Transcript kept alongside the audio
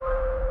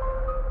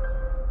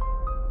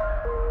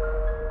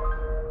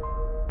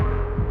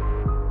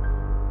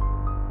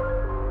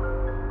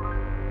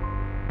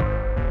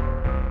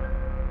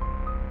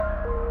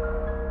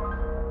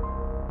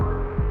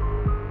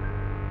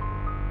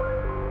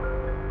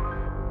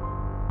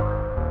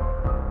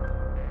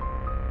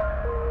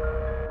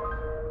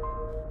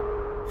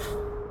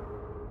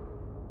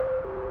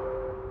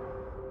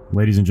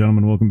Ladies and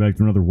gentlemen, welcome back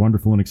to another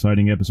wonderful and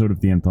exciting episode of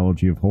the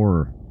Anthology of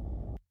Horror.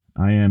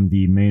 I am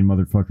the main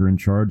motherfucker in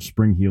charge,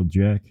 Spring-Heeled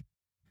Jack,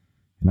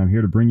 and I'm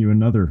here to bring you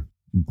another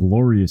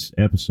glorious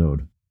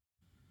episode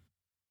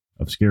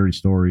of scary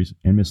stories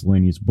and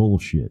miscellaneous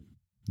bullshit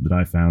that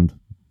I found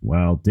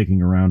while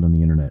dicking around on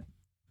the internet.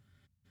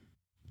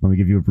 Let me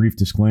give you a brief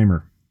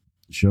disclaimer.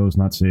 The show is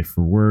not safe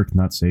for work,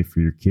 not safe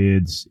for your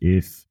kids.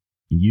 If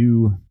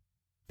you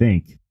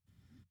think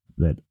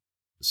that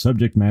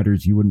subject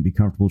matters you wouldn't be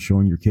comfortable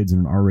showing your kids in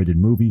an R-rated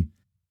movie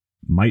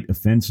might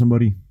offend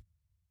somebody,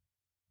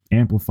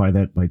 amplify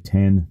that by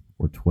 10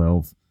 or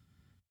 12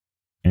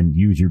 and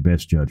use your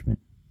best judgment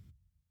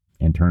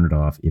and turn it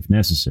off if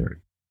necessary.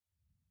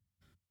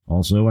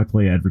 Also, I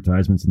play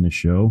advertisements in this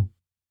show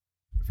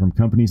from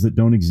companies that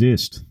don't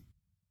exist.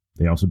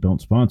 They also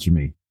don't sponsor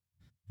me,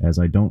 as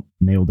I don't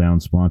nail down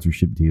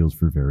sponsorship deals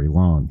for very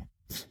long.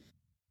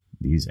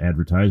 These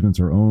advertisements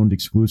are owned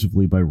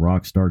exclusively by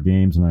Rockstar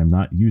Games, and I am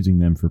not using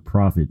them for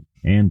profit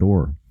and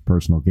or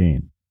personal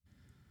gain.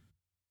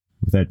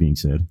 With that being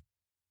said,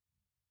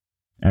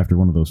 after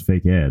one of those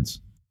fake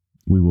ads,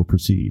 we will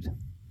proceed.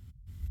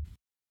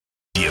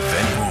 The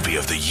event movie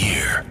of the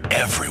year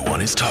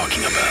everyone is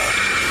talking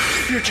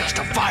about. You're just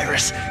a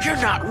virus. You're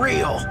not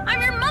real.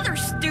 I'm your mother,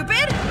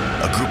 stupid.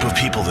 A group of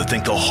people that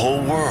think the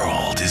whole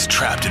world is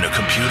trapped in a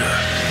computer.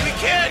 We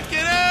can't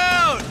get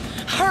out!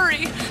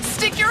 Hurry,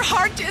 stick your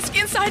hard disk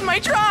inside my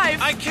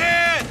drive. I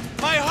can't!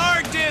 My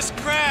hard disk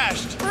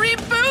crashed!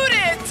 Reboot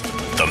it!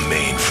 The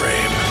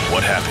Mainframe.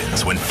 What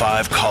happens when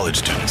 5 college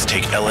students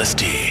take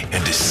LSD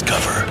and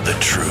discover the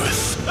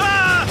truth?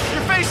 Ah!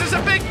 Your face is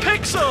a big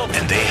pixel!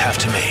 And they have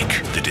to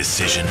make the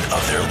decision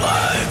of their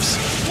lives.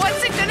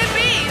 What's it gonna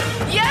be?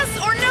 Yes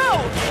or no?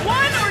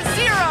 1 or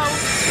 0?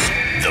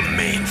 The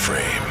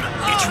Mainframe.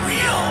 It's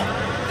real.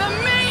 The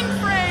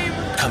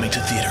Mainframe! Coming to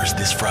theaters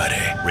this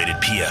Friday. Rated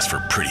PS for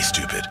Pretty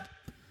Stupid.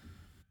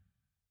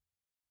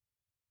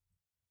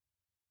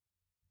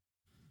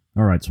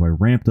 Alright, so I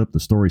ramped up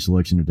the story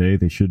selection today.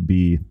 They should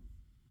be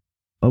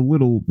a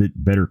little bit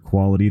better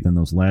quality than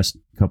those last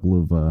couple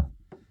of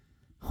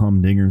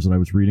humdingers that I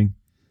was reading.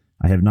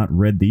 I have not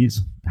read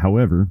these.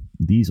 However,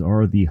 these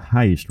are the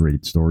highest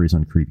rated stories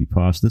on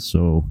Creepypasta,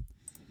 so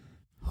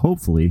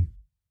hopefully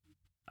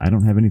I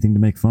don't have anything to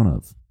make fun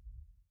of.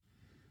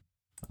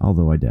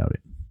 Although I doubt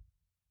it.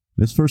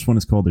 This first one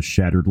is called The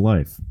Shattered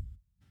Life.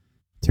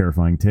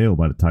 Terrifying tale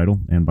by the title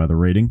and by the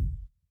rating.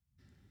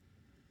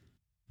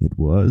 It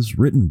was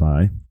written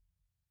by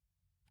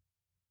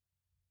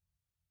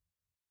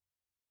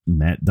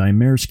Matt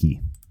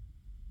Dymersky,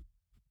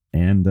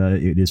 and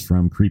it is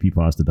from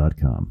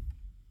creepypasta.com.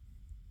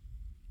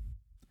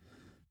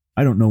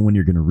 I don't know when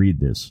you're going to read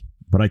this,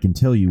 but I can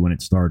tell you when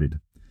it started.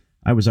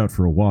 I was out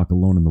for a walk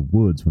alone in the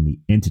woods when the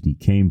entity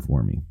came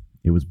for me.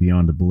 It was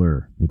beyond a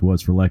blur. It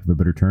was, for lack of a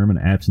better term, an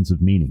absence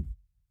of meaning.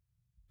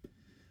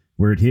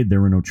 Where it hid,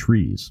 there were no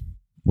trees.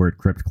 Where it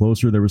crept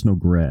closer, there was no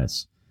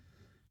grass.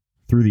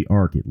 Through the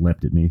arc, it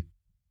leapt at me.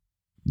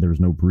 There was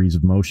no breeze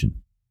of motion.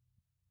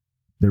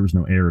 There was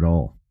no air at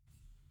all.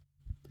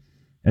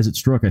 As it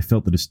struck, I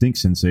felt the distinct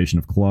sensation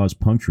of claws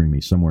puncturing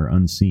me somewhere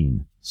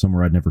unseen,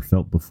 somewhere I'd never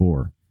felt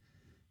before.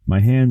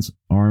 My hands,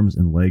 arms,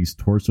 and legs,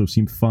 torso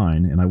seemed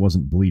fine, and I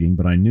wasn't bleeding,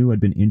 but I knew I'd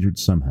been injured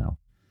somehow.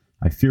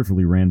 I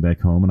fearfully ran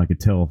back home, and I could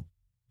tell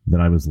that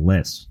I was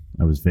less.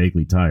 I was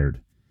vaguely tired,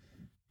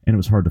 and it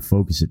was hard to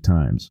focus at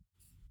times.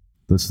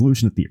 The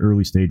solution at the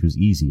early stage was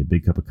easy, a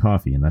big cup of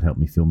coffee, and that helped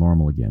me feel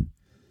normal again.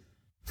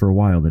 For a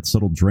while, that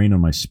subtle drain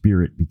on my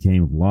spirit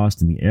became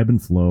lost in the ebb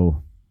and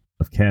flow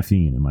of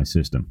caffeine in my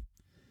system.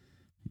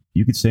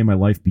 You could say my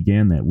life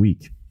began that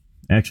week,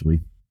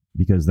 actually,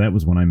 because that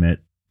was when I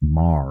met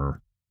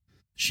Mar.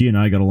 She and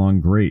I got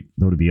along great,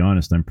 though to be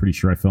honest, I'm pretty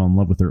sure I fell in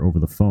love with her over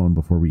the phone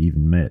before we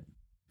even met.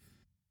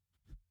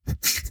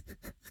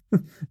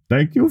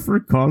 Thank you for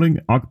calling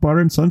Akbar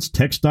and Sons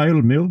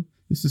Textile Mill.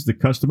 This is the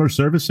customer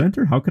service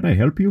center. How can I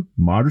help you?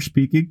 Mar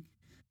speaking.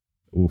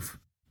 Oof.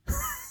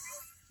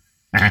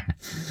 It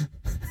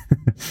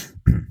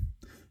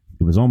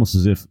was almost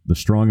as if the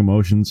strong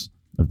emotions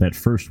of that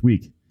first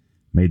week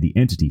made the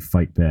entity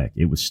fight back.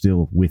 It was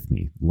still with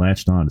me,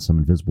 latched on to some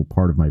invisible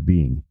part of my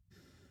being.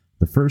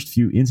 The first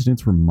few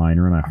incidents were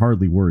minor, and I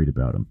hardly worried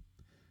about them.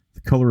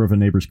 The color of a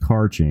neighbor's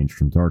car changed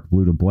from dark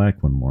blue to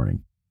black one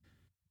morning,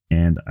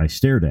 and I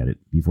stared at it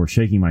before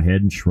shaking my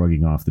head and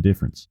shrugging off the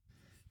difference.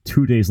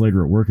 2 days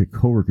later at work, a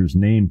coworker's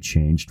name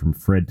changed from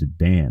Fred to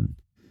Dan.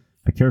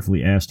 I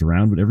carefully asked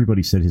around, but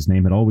everybody said his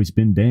name had always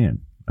been Dan.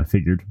 I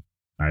figured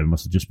I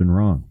must have just been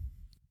wrong.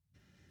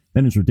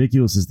 Then, as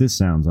ridiculous as this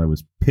sounds, I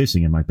was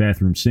pissing in my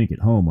bathroom sink at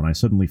home when I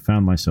suddenly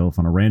found myself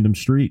on a random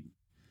street.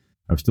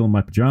 I was still in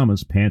my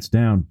pajamas, pants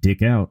down,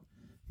 dick out,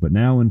 but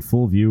now in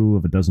full view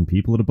of a dozen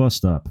people at a bus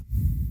stop.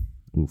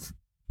 Oof.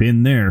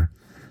 Been there.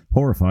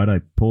 Horrified,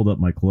 I pulled up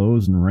my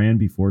clothes and ran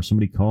before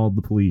somebody called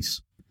the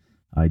police.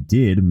 I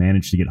did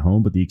manage to get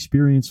home, but the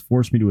experience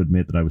forced me to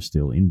admit that I was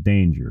still in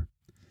danger.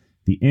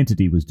 The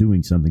entity was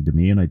doing something to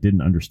me, and I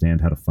didn't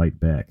understand how to fight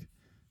back.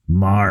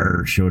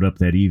 Mar showed up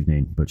that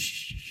evening, but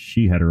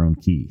she had her own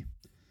key.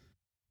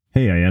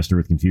 Hey, I asked her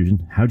with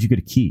confusion, how'd you get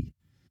a key?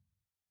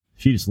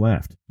 She just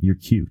laughed. You're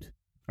cute.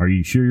 Are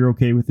you sure you're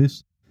okay with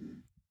this?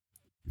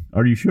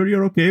 Are you sure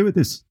you're okay with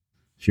this?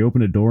 She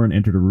opened a door and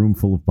entered a room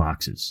full of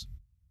boxes.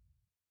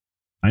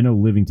 I know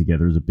living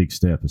together is a big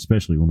step,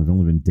 especially when we've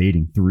only been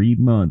dating 3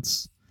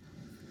 months.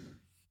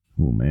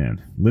 Oh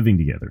man, living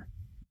together.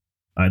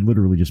 I'd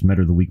literally just met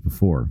her the week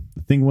before.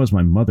 The thing was,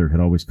 my mother had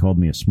always called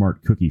me a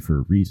smart cookie for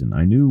a reason.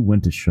 I knew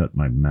when to shut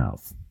my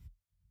mouth.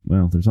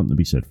 Well, there's something to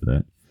be said for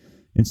that.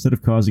 Instead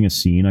of causing a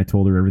scene, I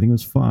told her everything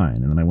was fine,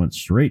 and then I went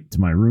straight to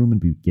my room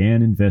and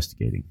began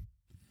investigating.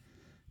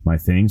 My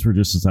things were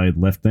just as I had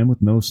left them,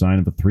 with no sign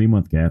of a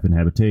 3-month gap in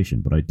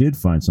habitation, but I did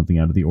find something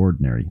out of the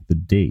ordinary: the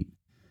date.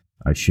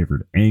 I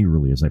shivered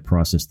angrily as I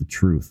processed the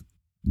truth.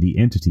 The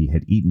entity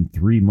had eaten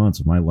 3 months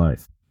of my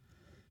life.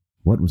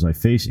 What was I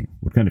facing?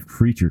 What kind of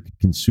creature could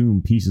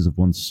consume pieces of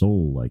one's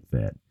soul like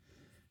that?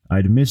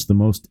 I'd missed the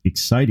most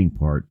exciting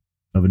part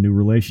of a new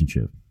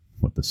relationship.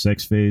 What, the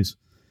sex phase?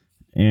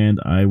 And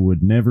I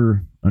would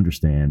never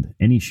understand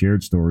any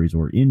shared stories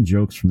or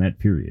in-jokes from that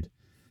period.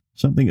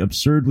 Something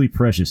absurdly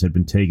precious had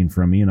been taken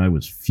from me, and I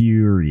was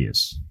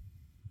furious.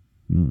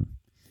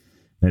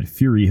 That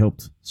fury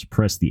helped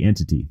suppress the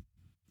entity.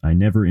 I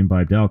never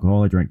imbibed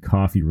alcohol. I drank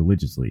coffee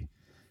religiously.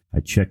 I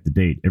checked the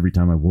date every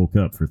time I woke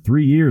up. For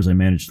 3 years, I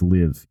managed to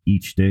live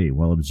each day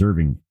while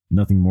observing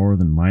nothing more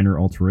than minor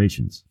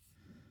alterations.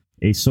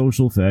 A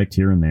social fact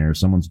here and there,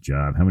 someone's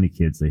job, how many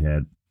kids they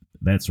had,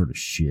 that sort of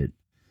shit.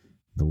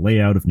 The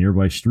layout of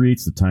nearby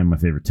streets, the time my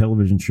favorite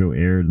television show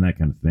aired, and that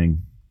kind of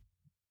thing.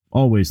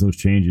 Always those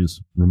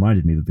changes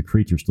reminded me that the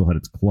creature still had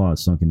its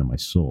claws sunk into my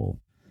soul.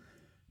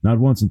 Not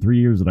once in 3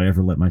 years did I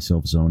ever let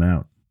myself zone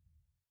out.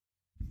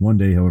 One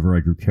day, however,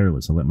 I grew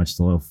careless. I let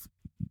myself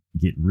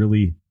get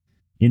really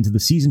into the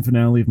season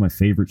finale of my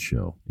favorite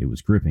show. It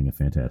was gripping, a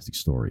fantastic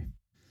story.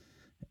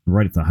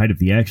 Right at the height of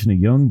the action, a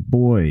young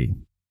boy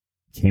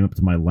came up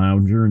to my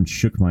lounger and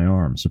shook my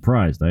arm.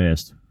 Surprised, I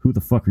asked, "Who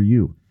the fuck are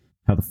you?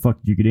 How the fuck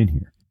did you get in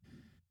here?"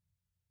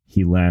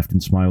 He laughed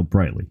and smiled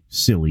brightly.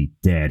 "Silly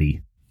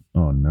daddy."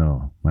 Oh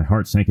no. My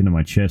heart sank into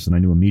my chest and I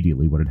knew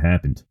immediately what had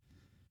happened.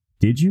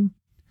 "Did you?"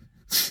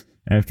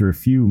 After a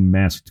few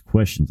masked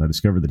questions, I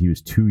discovered that he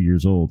was 2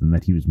 years old and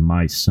that he was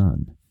my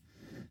son.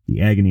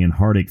 The agony and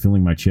heartache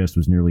filling my chest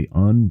was nearly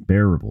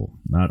unbearable.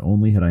 Not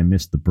only had I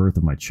missed the birth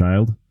of my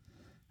child,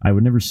 I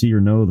would never see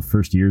or know the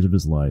first years of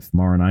his life.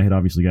 Mara and I had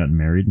obviously gotten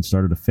married and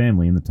started a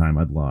family in the time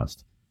I'd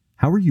lost.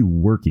 How were you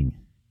working?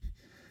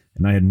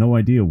 And I had no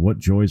idea what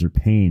joys or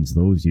pains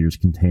those years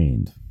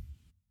contained.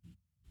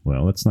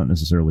 Well, that's not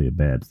necessarily a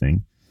bad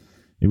thing.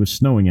 It was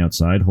snowing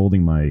outside,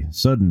 holding my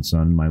sudden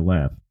son in my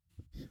lap.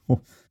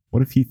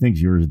 What if he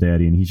thinks you're his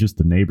daddy and he's just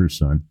the neighbor's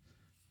son?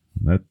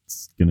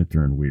 That's gonna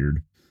turn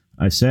weird.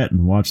 I sat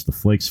and watched the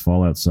flakes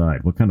fall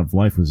outside. What kind of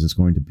life was this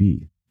going to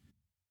be?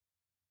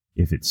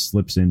 If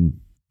slips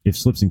in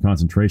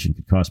concentration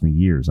could cost me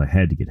years, I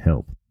had to get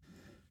help.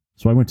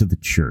 So I went to the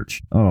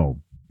church.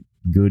 Oh,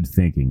 good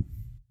thinking.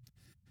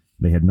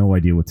 They had no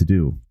idea what to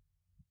do.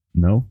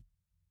 No?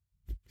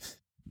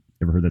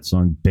 Ever heard that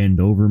song, "Bend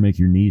Over, Make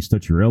Your Knees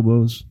Touch Your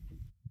Elbows"?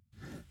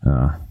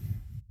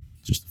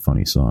 Just a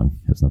funny song.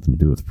 Has nothing to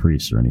do with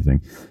priests or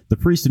anything. The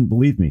priest didn't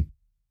believe me.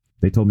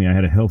 They told me I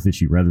had a health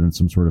issue rather than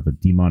some sort of a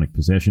demonic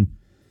possession.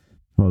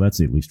 Well, that's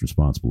at least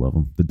responsible of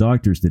them. The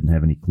doctors didn't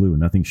have any clue.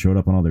 Nothing showed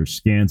up on all their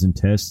scans and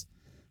tests,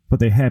 but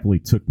they happily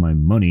took my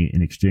money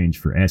in exchange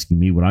for asking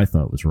me what I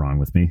thought was wrong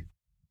with me.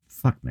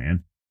 Fuck,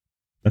 man.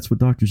 That's what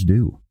doctors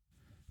do.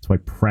 That's why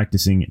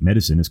practicing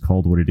medicine is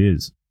called what it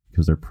is,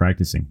 because they're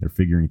practicing. They're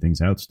figuring things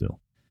out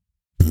still.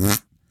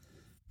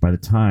 By the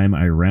time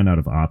I ran out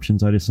of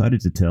options, I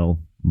decided to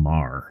tell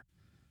Mar.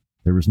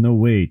 There was no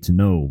way to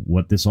know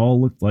what this all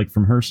looked like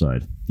from her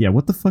side. Yeah,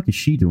 what the fuck is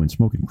she doing?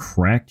 Smoking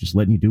crack? Just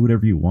letting you do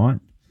whatever you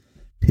want?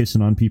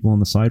 Pissing on people on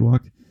the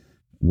sidewalk?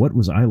 What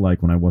was I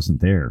like when I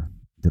wasn't there?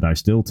 Did I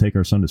still take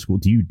our son to school?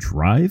 Do you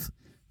drive?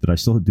 Did I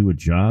still do a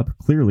job?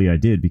 Clearly I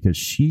did, because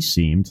she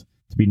seemed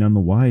to be none the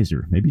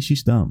wiser. Maybe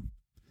she's dumb.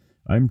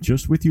 "I'm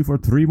just with you for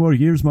 3 more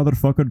years,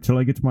 motherfucker, till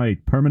I get my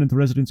permanent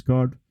residence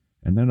card,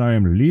 and then I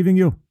am leaving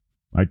you.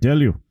 I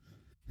tell you."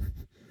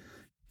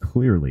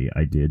 Clearly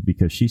I did,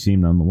 because she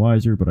seemed none the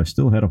wiser, but I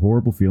still had a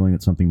horrible feeling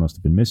that something must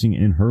have been missing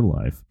in her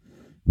life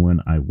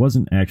when I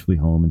wasn't actually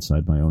home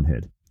inside my own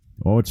head.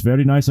 "Oh, it's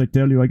very nice, I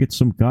tell you. I get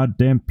some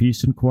goddamn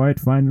peace and quiet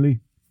finally."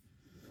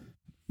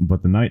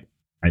 But the night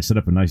I set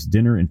up a nice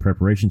dinner in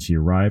preparation, she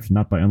arrived,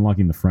 not by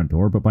unlocking the front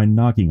door, but by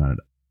knocking on it.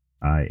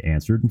 I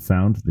answered and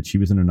found that she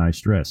was in a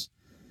nice dress.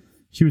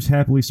 She was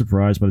happily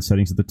surprised by the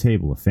settings of the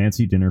table, a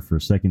fancy dinner for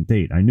a second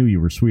date. "I knew you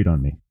were sweet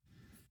on me."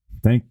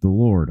 Thank the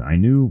Lord, I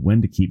knew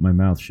when to keep my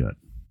mouth shut.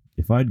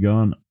 If I'd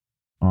gone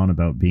on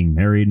about being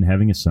married and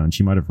having a son,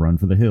 she might have run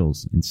for the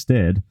hills.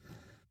 Instead,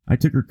 I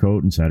took her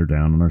coat and sat her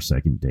down on our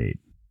second date.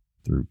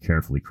 Through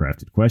carefully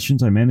crafted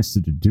questions, I managed to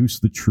deduce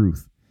the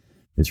truth.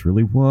 This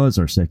really was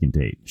our second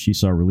date. She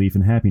saw relief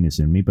and happiness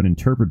in me, but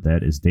interpreted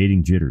that as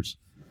dating jitters.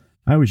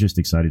 I was just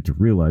excited to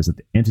realize that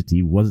the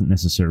entity wasn't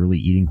necessarily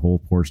eating whole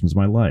portions of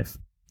my life.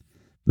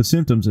 The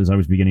symptoms, as I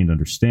was beginning to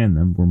understand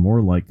them, were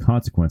more like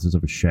consequences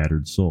of a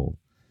shattered soul.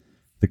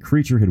 The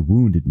creature had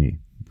wounded me,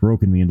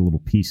 broken me into little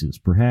pieces.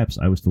 Perhaps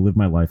I was to live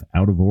my life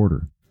out of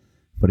order,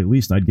 but at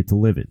least I'd get to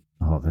live it.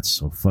 Oh, that's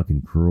so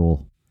fucking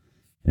cruel.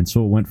 And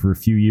so it went for a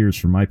few years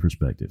from my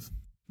perspective.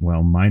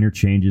 While minor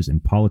changes in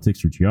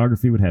politics or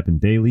geography would happen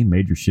daily,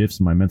 major shifts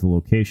in my mental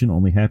location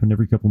only happened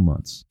every couple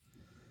months.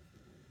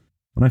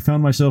 When I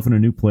found myself in a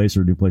new place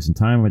or a new place in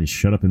time, I just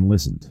shut up and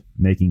listened,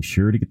 making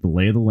sure to get the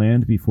lay of the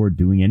land before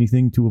doing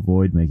anything to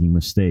avoid making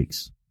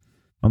mistakes.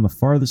 On the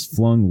farthest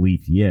flung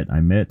leap yet,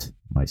 I met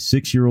my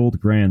 6-year-old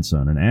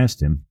grandson and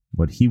asked him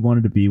what he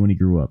wanted to be when he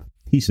grew up.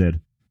 He said,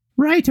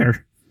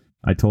 "Writer."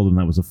 I told him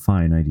that was a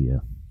fine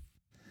idea.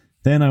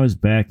 Then I was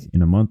back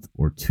in a month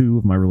or two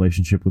of my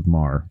relationship with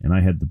Mar, and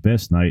I had the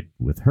best night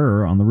with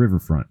her on the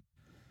riverfront.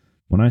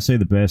 When I say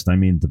the best, I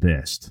mean the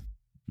best.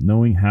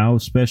 Knowing how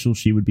special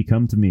she would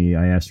become to me,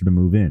 I asked her to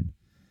move in.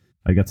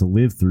 I got to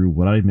live through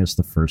what I missed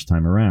the first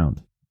time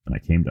around, and I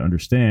came to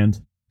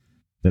understand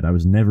that I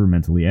was never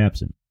mentally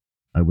absent.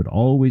 I would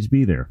always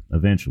be there,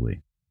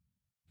 eventually.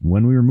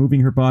 When we were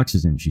moving her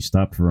boxes in, she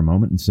stopped for a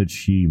moment and said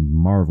she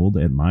marveled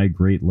at my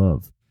great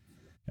love,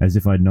 as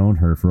if I'd known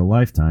her for a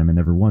lifetime and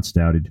never once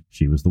doubted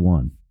she was the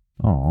one.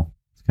 Aw,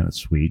 it's kind of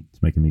sweet.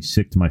 It's making me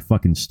sick to my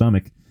fucking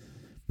stomach.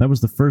 That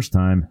was the first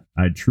time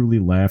I'd truly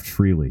laughed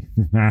freely.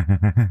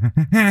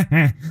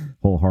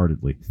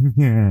 Wholeheartedly.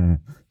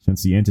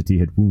 Since the entity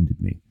had wounded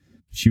me.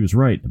 She was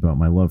right about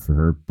my love for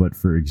her, but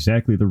for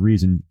exactly the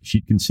reason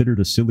she'd considered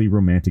a silly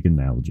romantic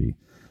analogy.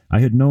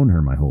 I had known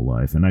her my whole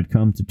life, and I'd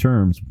come to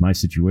terms with my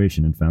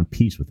situation and found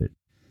peace with it.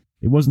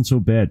 It wasn't so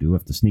bad to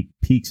have to sneak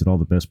peeks at all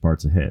the best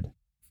parts ahead.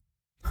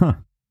 Huh.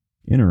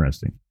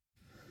 Interesting.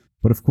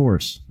 But of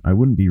course, I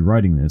wouldn't be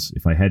writing this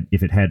if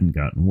it hadn't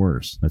gotten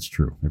worse. That's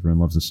true. Everyone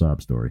loves a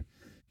sob story.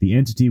 The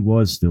entity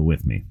was still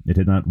with me. It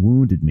had not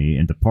wounded me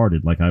and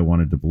departed like I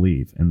wanted to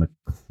believe, and the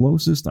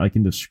closest I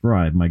can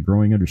describe my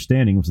growing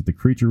understanding was that the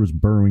creature was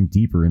burrowing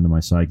deeper into my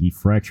psyche,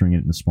 fracturing it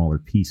into smaller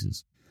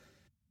pieces.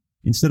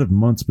 Instead of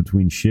months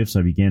between shifts,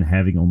 I began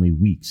having only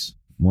weeks.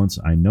 Once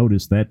I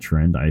noticed that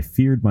trend, I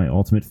feared my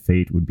ultimate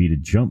fate would be to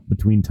jump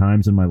between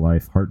times in my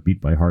life, heartbeat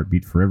by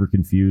heartbeat, forever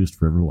confused,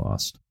 forever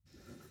lost.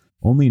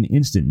 Only an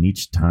instant in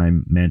each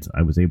time meant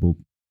I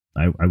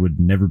would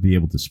never be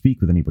able to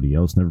speak with anybody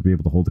else, never be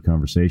able to hold a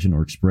conversation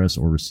or express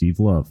or receive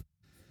love.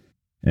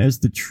 As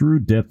the true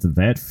depth of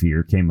that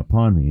fear came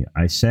upon me,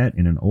 I sat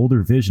in an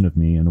older vision of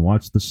me and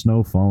watched the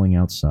snow falling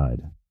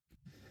outside.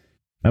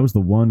 That was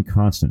the one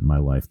constant in my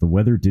life. The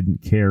weather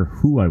didn't care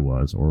who I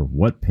was or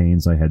what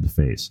pains I had to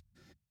face.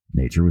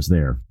 Nature was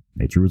there.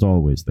 Nature was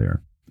always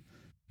there.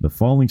 The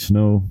falling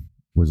snow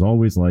was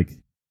always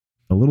like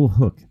a little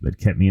hook that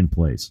kept me in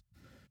place.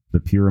 The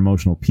pure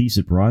emotional peace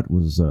it brought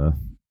was a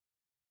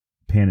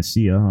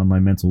panacea on my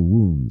mental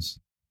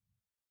wounds.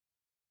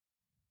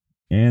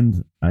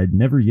 And I'd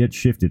never yet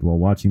shifted while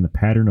watching the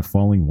pattern of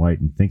falling white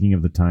and thinking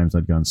of the times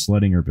I'd gone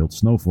sledding or built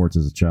snow forts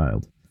as a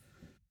child.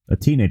 A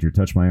teenager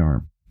touched my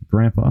arm.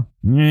 "Grandpa?"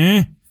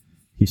 "Nyeh."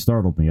 He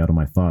startled me out of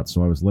my thoughts,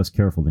 so I was less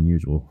careful than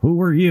usual. "Who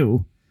are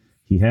you?"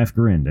 He half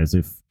grinned, as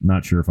if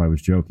not sure if I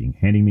was joking.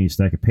 Handing me a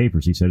stack of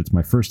papers, he said, "It's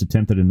my first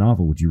attempt at a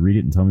novel. Would you read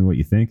it and tell me what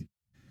you think?"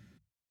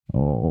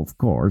 "Oh, of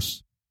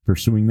course.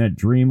 Pursuing that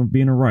dream of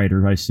being a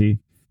writer, I see."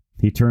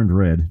 He turned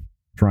red.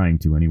 Trying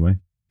to, anyway.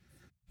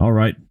 "All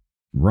right.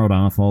 Wrote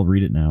off. I'll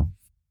read it now."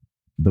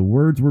 The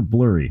words were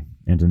blurry,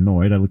 and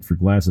annoyed, I looked for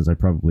glasses I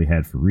probably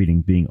had for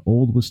reading. Being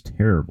old was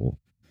terrible,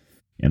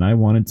 and I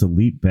wanted to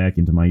leap back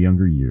into my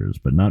younger years,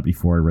 but not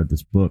before I read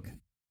this book.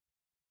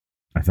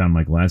 I found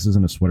my glasses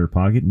in a sweater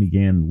pocket and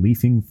began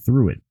leafing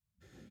through it.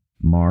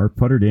 Mar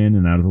puttered in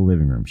and out of the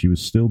living room. She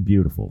was still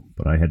beautiful,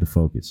 but I had to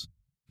focus.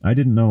 I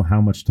didn't know how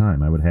much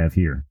time I would have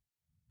here.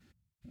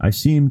 It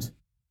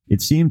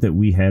seemed that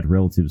we had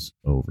relatives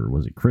over.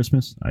 Was it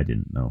Christmas? I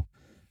didn't know.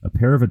 A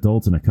pair of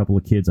adults and a couple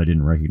of kids I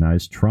didn't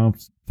recognize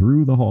tromped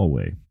through the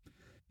hallway,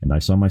 and I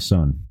saw my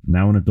son,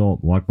 now an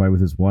adult, walk by with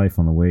his wife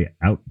on the way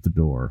out the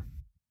door.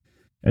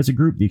 As a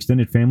group, the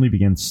extended family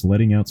began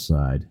sledding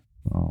outside.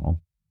 Aww.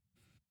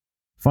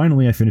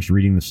 Finally, I finished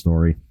reading the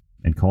story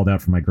and called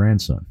out for my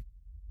grandson.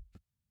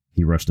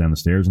 He rushed down the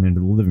stairs and into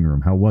the living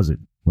room. "How was it?"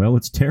 "Well,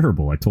 it's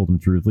terrible," I told him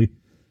truthfully.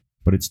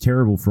 "But it's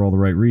terrible for all the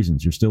right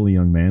reasons. You're still a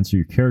young man, so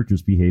your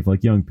characters behave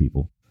like young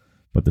people.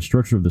 But the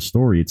structure of the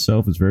story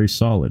itself is very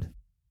solid."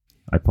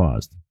 I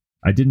paused.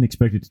 I didn't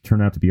expect it to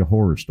turn out to be a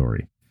horror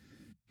story.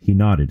 He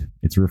nodded.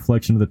 "It's a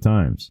reflection of the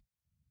times.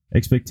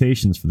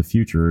 Expectations for the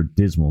future are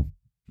dismal,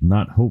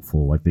 not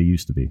hopeful like they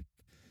used to be."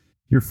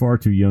 "You're far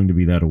too young to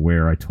be that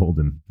aware," I told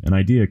him. An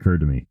idea occurred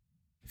to me.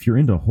 "If you're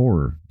into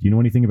horror, do you know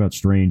anything about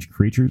strange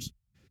creatures?"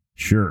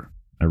 "Sure.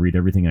 I read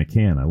everything I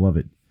can. I love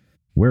it."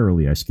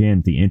 Warily, I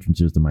scanned the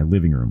entrances to my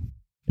living room.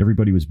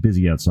 Everybody was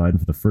busy outside, and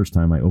for the first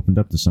time I opened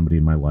up to somebody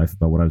in my life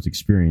about what I was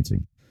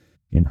experiencing.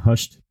 In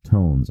hushed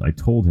tones, I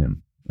told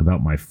him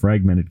about my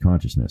fragmented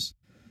consciousness.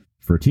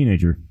 For a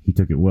teenager, he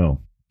took it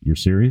well. "You're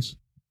serious?"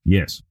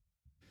 "Yes."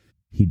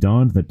 He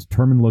donned the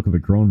determined look of a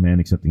grown man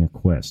accepting a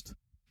quest.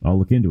 "I'll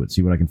look into it,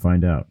 see what I can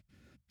find out."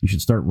 You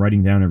should start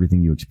writing down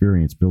everything you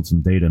experience, build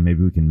some data,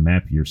 maybe we can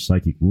map your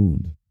psychic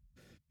wound.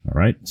 All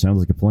right, sounds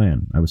like a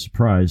plan. I was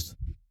surprised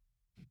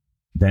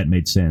that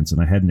made sense,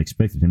 and I hadn't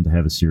expected him to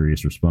have a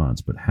serious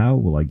response. But how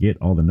will I get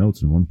all the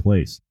notes in one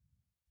place?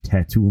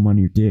 Tattoo them on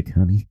your dick,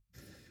 honey.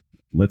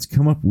 Let's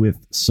come up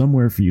with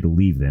somewhere for you to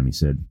leave them, he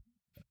said,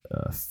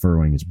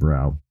 furrowing his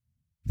brow.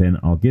 Then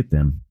I'll get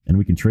them, and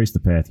we can trace the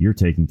path you're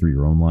taking through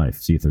your own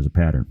life, see if there's a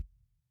pattern.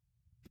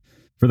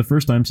 For the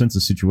first time since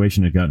the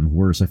situation had gotten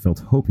worse, I felt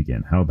hope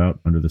again. How about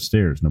under the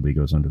stairs? Nobody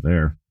goes under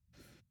there.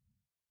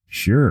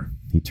 Sure.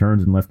 He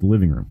turned and left the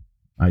living room.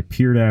 I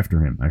peered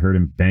after him. I heard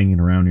him banging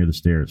around near the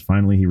stairs.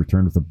 Finally, he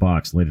returned with a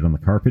box, laid it on the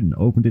carpet, and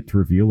opened it to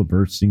reveal a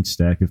bursting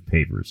stack of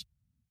papers.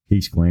 He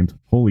exclaimed,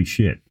 "Holy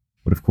shit."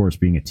 But of course,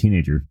 being a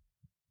teenager,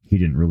 he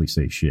didn't really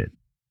say shit.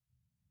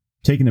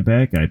 Taken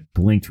aback, I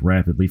blinked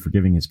rapidly,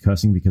 forgiving his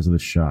cussing because of the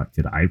shock.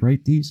 Did I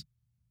write these?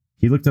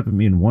 He looked up at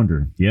me in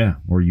wonder. Yeah,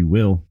 or you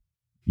will.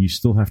 You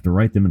still have to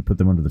write them and put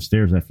them under the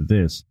stairs after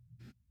this.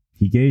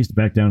 He gazed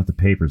back down at the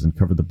papers and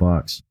covered the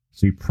box,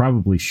 so you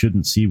probably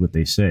shouldn't see what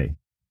they say.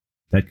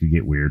 That could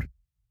get weird.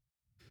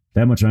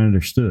 That much I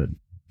understood.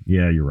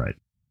 Yeah, you're right.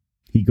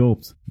 He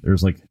gulped.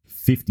 There's like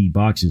 50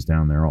 boxes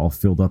down there, all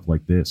filled up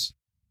like this.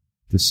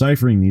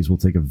 Deciphering these will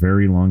take a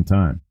very long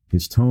time.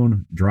 His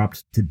tone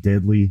dropped to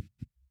deadly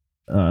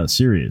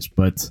serious,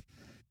 but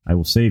I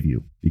will save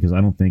you, because I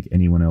don't think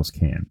anyone else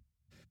can.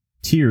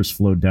 Tears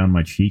flowed down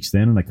my cheeks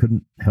then, and I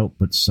couldn't help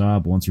but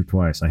sob once or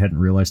twice. I hadn't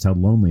realized how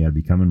lonely I'd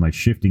become in my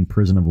shifting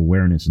prison of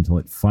awareness until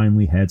it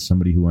finally had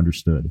somebody who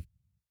understood.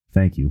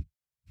 Thank you.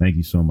 Thank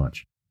you so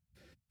much.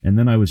 And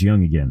then I was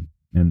young again,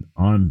 and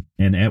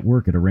at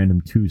work at a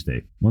random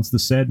Tuesday. Once the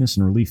sadness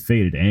and relief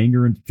faded,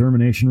 anger and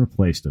determination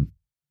replaced them.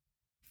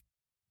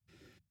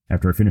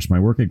 After I finished my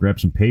work, I grabbed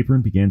some paper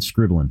and began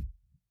scribbling.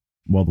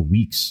 While the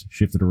weeks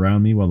shifted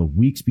around me, while the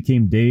weeks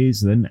became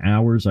days, then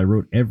hours, I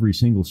wrote every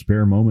single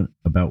spare moment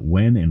about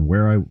when and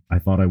where I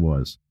thought I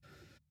was.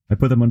 I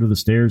put them under the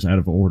stairs out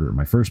of order.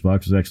 My first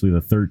box was actually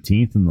the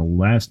 13th, and the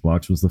last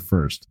box was the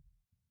 1st.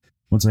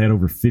 Once I had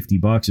over 50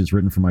 boxes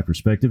written from my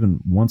perspective, and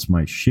once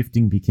my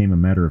shifting became a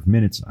matter of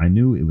minutes, I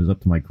knew it was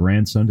up to my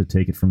grandson to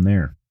take it from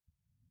there.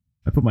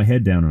 I put my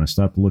head down and I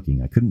stopped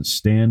looking. I couldn't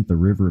stand the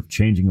river of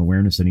changing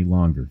awareness any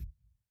longer.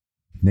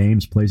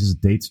 Names, places,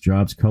 dates,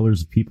 jobs,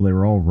 colors of people, they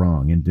were all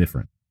wrong and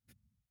different.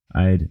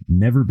 I'd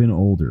never been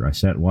older. I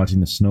sat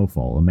watching the snow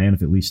fall. A man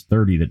of at least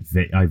 30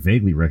 that I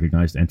vaguely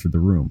recognized entered the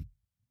room.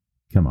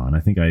 Come on, I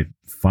think I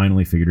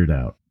finally figured it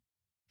out.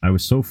 I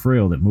was so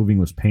frail that moving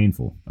was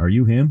painful. Are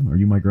you him? Are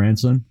you my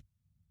grandson?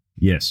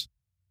 Yes.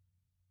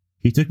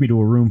 He took me to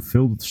a room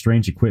filled with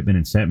strange equipment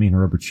and sat me in a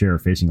rubber chair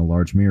facing a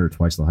large mirror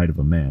twice the height of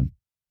a man.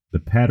 The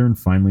pattern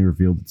finally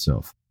revealed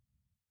itself.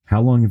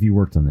 How long have you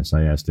worked on this?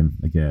 I asked him,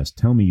 aghast.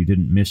 Tell me you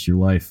didn't miss your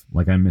life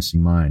like I'm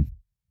missing mine.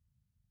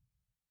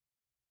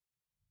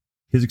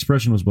 His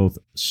expression was both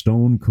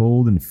stone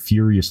cold and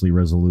furiously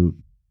resolute.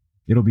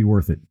 It'll be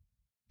worth it.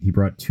 He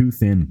brought 2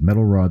 thin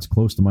metal rods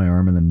close to my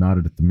arm and then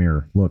nodded at the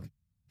mirror. Look,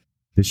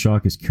 this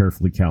shock is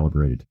carefully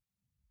calibrated.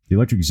 The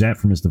electric zap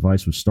from his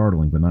device was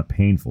startling but not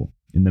painful.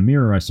 In the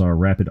mirror I saw a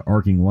rapid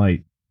arcing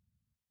light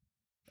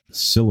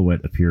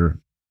silhouette appear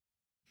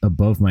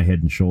above my head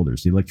and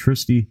shoulders. The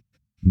electricity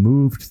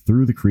moved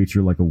through the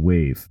creature like a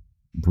wave,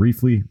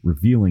 briefly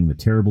revealing the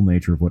terrible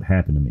nature of what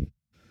happened to me.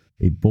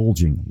 A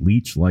bulging,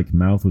 leech-like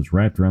mouth was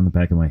wrapped around the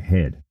back of my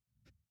head,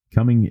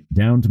 coming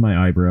down to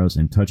my eyebrows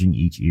and touching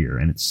each ear,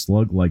 and its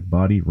slug-like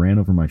body ran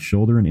over my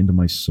shoulder and into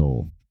my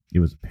soul. It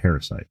was a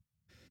parasite,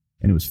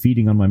 and it was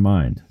feeding on my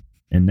mind.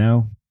 And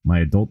now,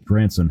 my adult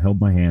grandson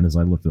held my hand as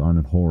I looked on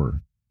in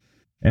horror.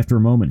 After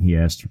a moment, he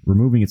asked,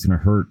 "Removing it's going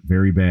to hurt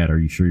very bad. Are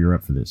you sure you're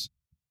up for this?"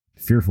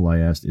 Fearful, I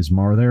asked, "Is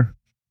Mar there?"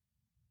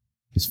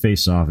 His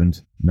face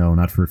softened. No,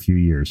 not for a few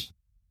years.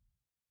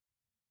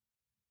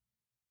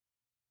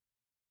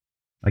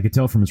 I could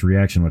tell from his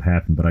reaction what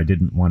happened, but I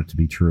didn't want it to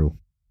be true.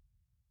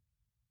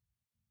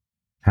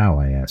 How?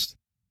 I asked.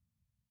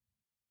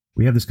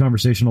 We have this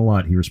conversation a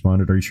lot, he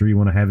responded. Are you sure you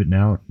want to have it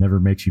now? It never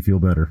makes you feel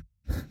better.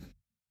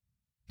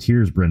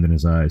 Tears brimmed in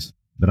his eyes.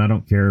 Then I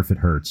don't care if it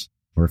hurts,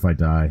 or if I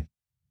die.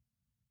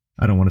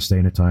 I don't want to stay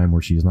in a time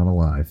where she's not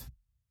alive.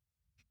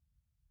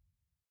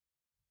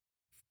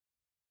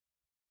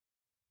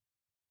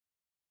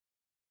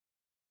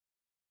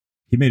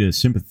 He made a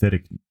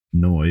sympathetic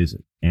noise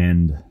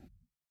and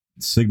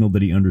signaled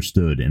that he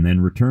understood, and then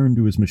returned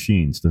to his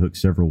machines to hook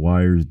several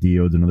wires,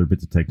 diodes, and other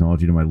bits of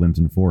technology to my limbs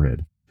and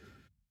forehead.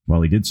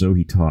 While he did so,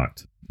 he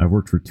talked. I've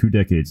worked for 2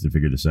 decades to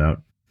figure this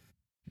out,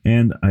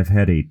 and I've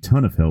had a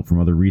ton of help from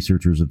other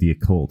researchers of the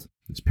occult.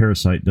 This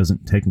parasite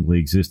doesn't technically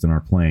exist in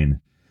our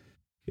plane.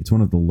 It's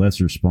one of the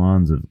lesser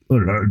spawns of...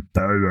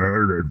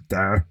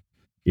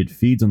 It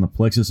feeds on the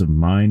plexus of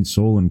mind,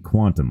 soul, and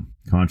quantum,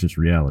 conscious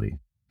reality.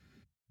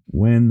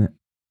 When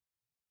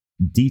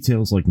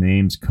details like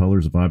names,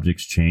 colors of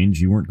objects change,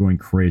 you weren't going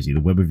crazy.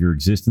 The web of your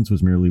existence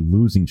was merely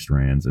losing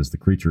strands as the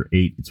creature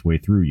ate its way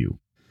through you.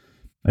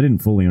 I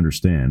didn't fully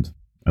understand.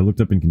 I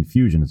looked up in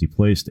confusion as he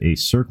placed a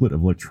circlet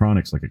of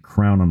electronics like a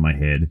crown on my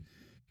head,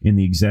 in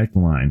the exact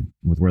line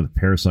with where the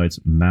parasite's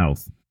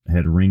mouth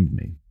had ringed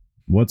me.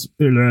 What's...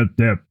 He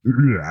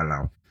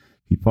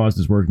paused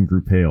his work and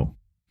grew pale.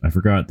 I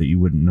forgot that you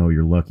wouldn't know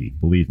you're lucky,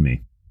 believe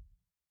me.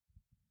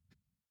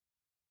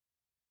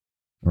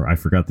 Or I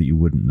forgot that you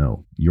wouldn't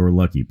know. You're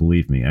lucky,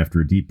 believe me.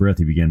 After a deep breath,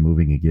 he began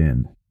moving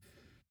again,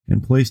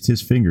 and placed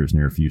his fingers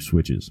near a few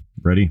switches.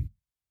 Ready?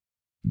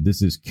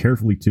 This is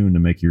carefully tuned to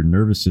make your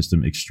nervous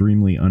system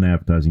extremely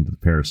unappetizing to the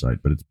parasite,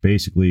 but it's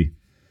basically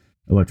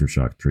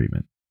electroshock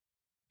treatment.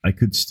 I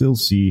could still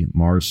see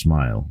Mars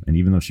smile, and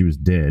even though she was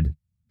dead,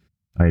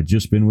 I had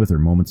just been with her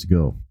moments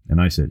ago, and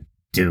I said,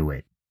 "Do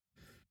it."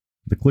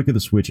 The click of the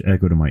switch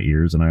echoed in my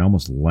ears, and I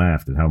almost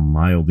laughed at how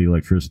mild the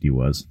electricity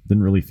was.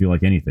 Didn't really feel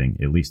like anything,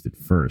 at least at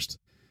first.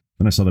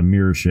 Then I saw the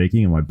mirror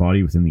shaking and my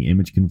body within the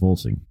image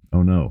convulsing.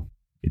 Oh no,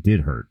 it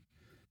did hurt.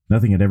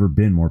 Nothing had ever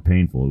been more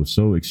painful. It was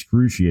so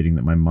excruciating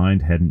that my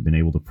mind hadn't been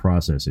able to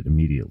process it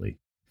immediately.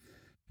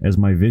 As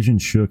my vision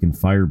shook and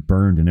fire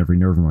burned in every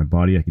nerve in my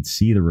body, I could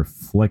see the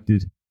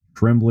reflected,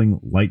 trembling,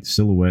 light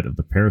silhouette of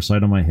the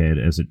parasite on my head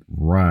as it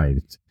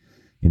writhed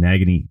in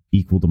agony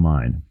equal to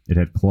mine. It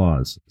had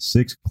claws,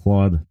 6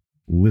 clawed,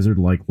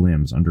 lizard-like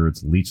limbs under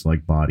its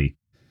leech-like body,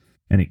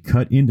 and it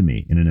cut into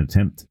me in an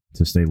attempt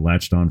to stay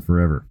latched on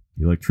forever.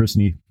 The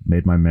electricity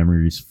made my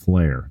memories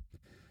flare.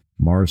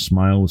 Mars'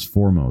 smile was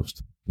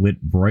foremost,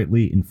 lit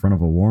brightly in front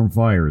of a warm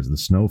fire as the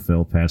snow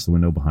fell past the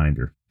window behind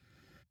her.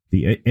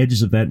 The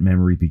edges of that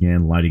memory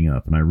began lighting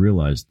up, and I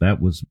realized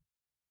that was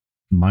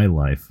my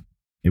life.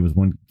 It was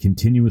one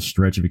continuous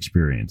stretch of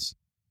experience.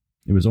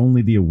 It was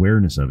only the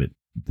awareness of it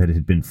that it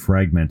had been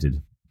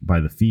fragmented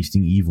by the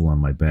feasting evil on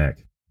my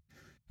back.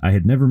 I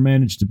had never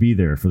managed to be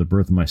there for the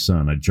birth of my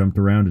son. I jumped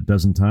around a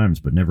dozen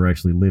times, but never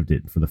actually lived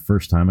it. For the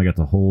first time, I got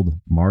to hold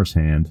Mars'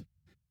 hand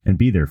and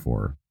be there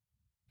for her.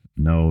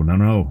 No.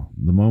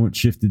 The moment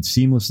shifted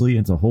seamlessly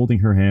into holding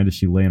her hand as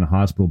she lay in a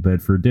hospital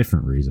bed for a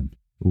different reason.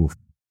 Oof.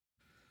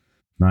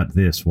 Not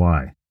this.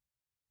 Why?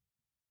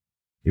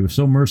 It was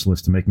so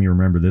merciless to make me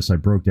remember this, I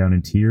broke down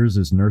in tears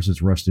as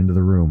nurses rushed into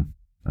the room.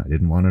 I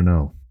didn't want to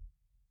know.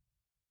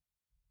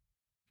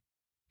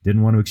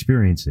 Didn't want to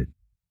experience it.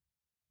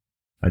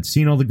 I'd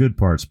seen all the good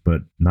parts,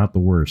 but not the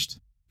worst.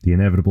 The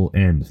inevitable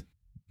end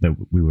that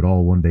we would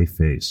all one day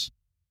face.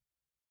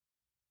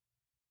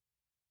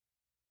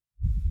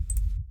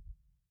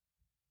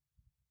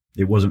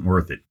 It wasn't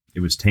worth it.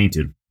 It was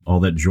tainted. All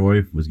that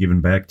joy was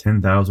given back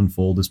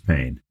 10,000-fold as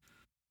pain.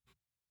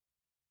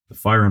 The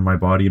fire in my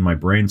body and my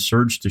brain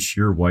surged to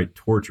sheer white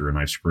torture, and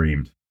I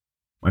screamed.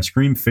 My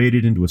scream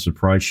faded into a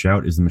surprised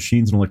shout as the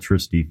machines and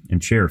electricity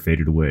and chair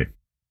faded away.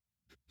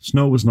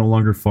 Snow was no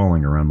longer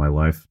falling around my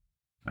life.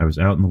 I was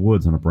out in the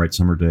woods on a bright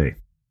summer day.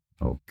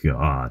 Oh,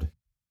 God.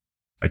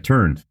 I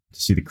turned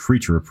to see the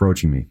creature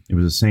approaching me. It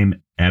was the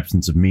same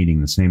absence of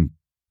meaning, the same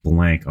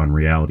blank on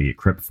reality. It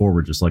crept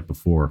forward just like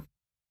before.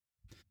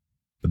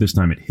 But this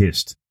time it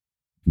hissed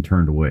and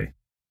turned away.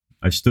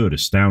 I stood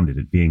astounded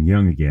at being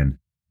young again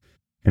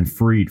and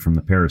freed from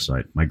the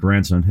parasite. My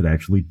grandson had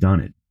actually done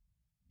it.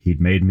 He'd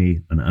made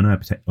me an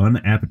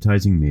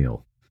unappetizing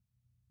meal.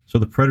 So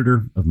the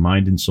predator of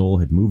mind and soul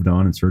had moved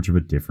on in search of a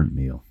different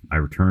meal. I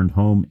returned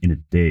home in a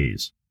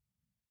daze.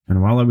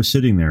 And while I was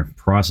sitting there,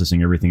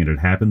 processing everything that had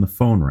happened, the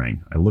phone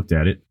rang. I looked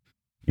at it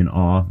in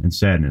awe and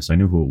sadness. I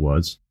knew who it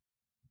was.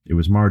 It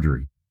was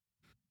Marjorie.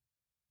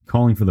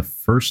 Calling for the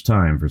first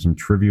time for some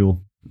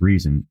trivial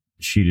reason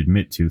she'd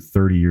admit to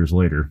 30 years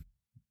later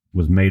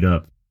was made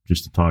up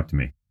just to talk to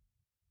me.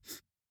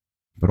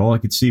 But all I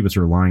could see was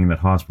her lying in that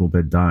hospital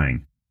bed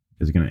dying.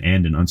 Is it going to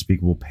end in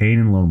unspeakable pain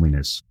and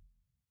loneliness?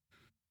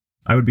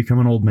 I would become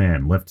an old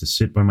man, left to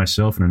sit by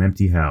myself in an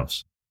empty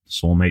house.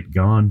 Soulmate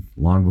gone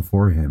long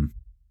before him.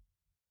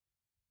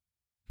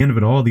 At the end of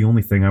it all, the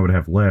only thing I would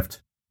have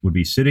left would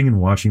be sitting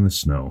and watching the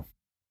snow.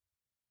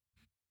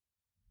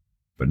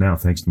 But now,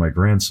 thanks to my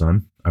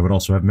grandson, I would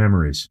also have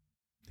memories.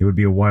 It would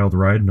be a wild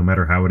ride, no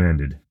matter how it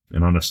ended.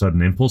 And on a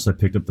sudden impulse, I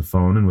picked up the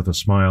phone, and with a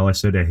smile, I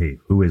said, "Hey,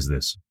 who is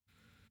this?"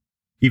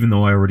 Even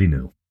though I already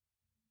knew.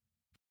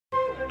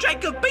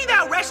 Jacob, be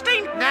thou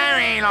resting? No,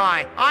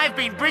 Eli. I've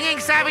been bringing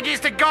savages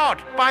to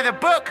God by the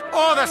book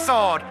or the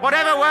sword.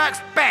 Whatever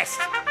works best.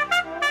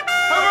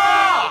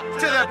 Hurrah!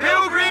 To the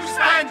Pilgrim's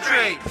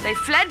Pantry! They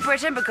fled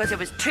Britain because it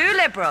was too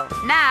liberal.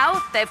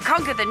 Now, they've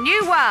conquered the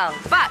new world.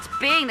 But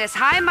being this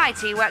high and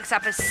mighty works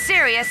up a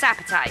serious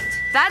appetite.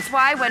 That's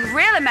why when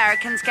real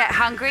Americans get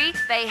hungry,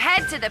 they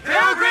head to the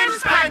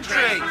Pilgrim's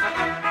Pantry!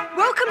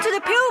 Welcome to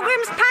the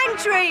Pilgrim's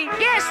Pantry!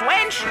 Yes,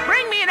 wench,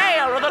 bring me an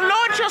ale or the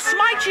Lord shall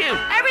smite you!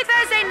 Every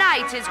Thursday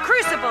night is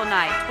Crucible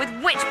Night, with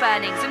witch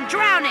burnings and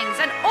drownings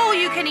and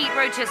all-you-can-eat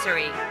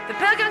rotisserie. The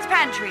Pilgrim's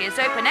Pantry is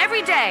open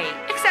every day,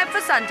 except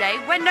for Sunday,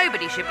 when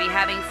nobody should be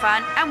having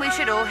fun and we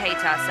should all hate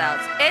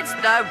ourselves. It's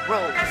the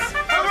rules.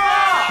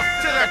 Hurrah!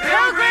 To the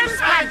Pilgrim's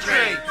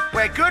Pantry!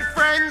 Where good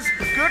friends,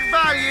 good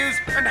values,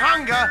 and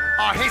hunger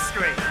are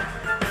history.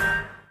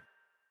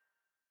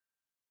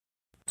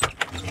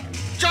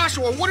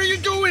 Joshua, what are you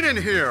doing in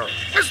here?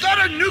 Is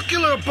that a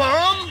nuclear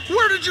bomb?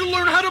 Where did you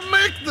learn how to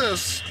make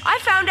this? I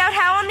found out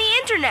how on the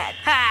internet.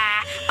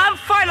 Ha! I'm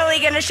finally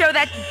gonna show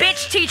that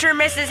bitch teacher,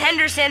 Mrs.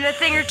 Henderson, a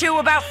thing or two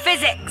about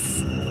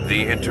physics.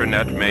 The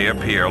internet may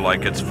appear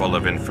like it's full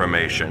of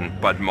information,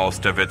 but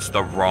most of it's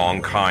the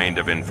wrong kind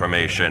of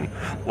information.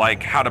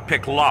 Like how to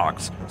pick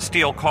locks,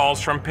 steal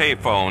calls from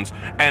payphones,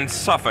 and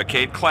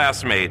suffocate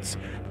classmates.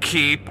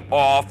 Keep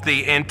off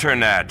the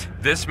internet.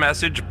 This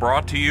message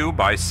brought to you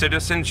by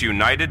Citizens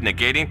United,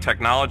 negating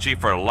technology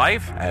for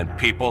life and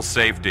people's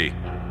safety.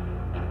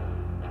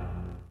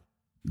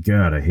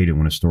 God, I hate it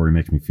when a story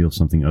makes me feel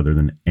something other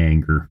than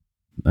anger.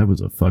 That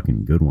was a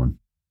fucking good one.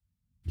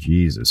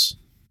 Jesus.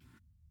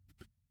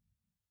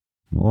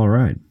 Well, all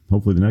right.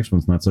 Hopefully the next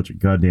one's not such a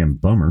goddamn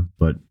bummer,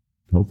 but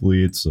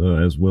hopefully it's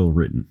as well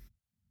written.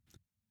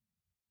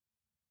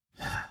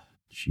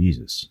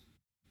 Jesus.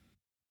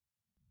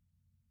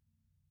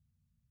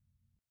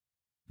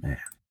 Man,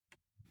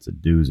 it's a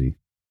doozy.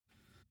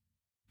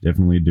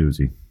 Definitely a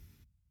doozy.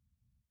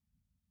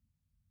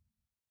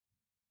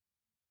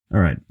 All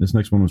right, this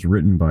next one was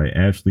written by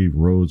Ashley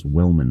Rose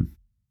Wellman.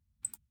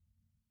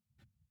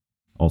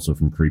 Also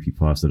from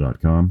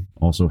creepypasta.com.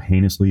 Also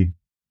heinously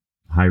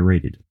highly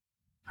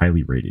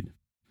rated.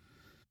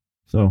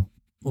 So,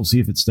 we'll see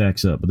if it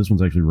stacks up, but this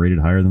one's actually rated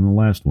higher than the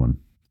last one.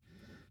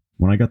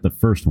 When I got the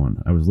first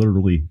one, I was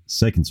literally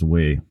seconds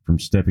away from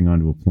stepping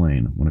onto a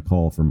plane when a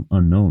call from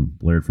unknown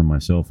blared from my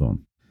cell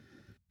phone.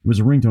 It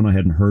was a ringtone I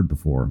hadn't heard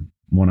before,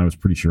 one I was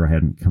pretty sure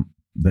hadn't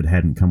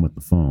come with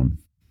the phone.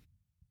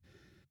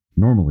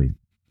 Normally,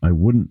 I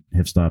wouldn't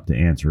have stopped to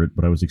answer it,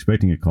 but I was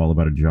expecting a call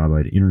about a job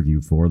I'd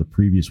interviewed for the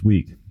previous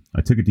week.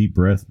 I took a deep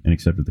breath and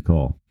accepted the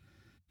call.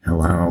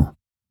 Hello?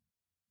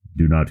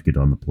 Do not get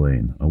on the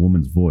plane. A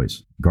woman's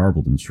voice,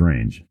 garbled and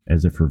strange,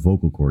 as if her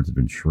vocal cords had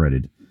been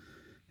shredded,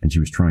 and she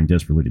was trying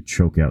desperately to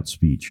choke out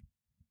speech.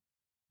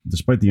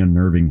 Despite the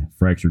unnerving,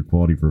 fractured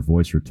quality of her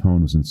voice, her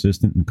tone was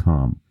insistent and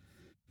calm.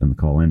 Then the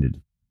call ended.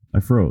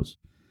 I froze.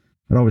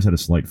 I'd always had a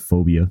slight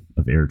phobia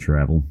of air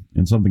travel,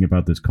 and something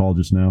about this call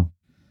just now.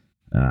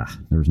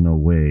 There was no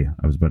way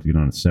I was about to get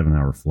on a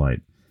 7-hour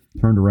flight.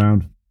 Turned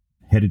around,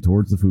 headed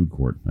towards the food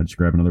court. I'd just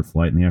grab another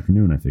flight in the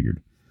afternoon, I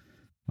figured.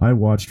 I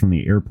watched from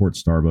the airport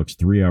Starbucks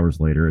 3 hours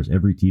later as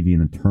every TV in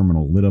the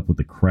terminal lit up with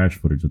the crash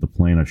footage of the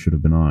plane I should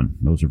have been on.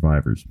 No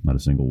survivors, not a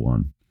single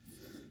one.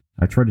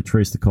 I tried to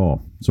trace the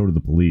call, so did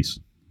the police,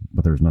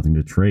 but there was nothing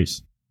to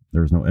trace.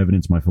 There was no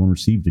evidence my phone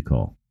received a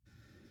call.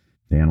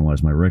 They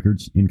analyzed my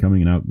records,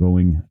 incoming and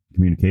outgoing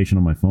communication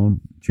on my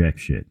phone, jack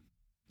shit.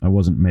 I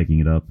wasn't making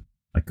it up.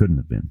 I couldn't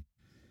have been.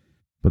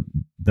 But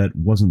that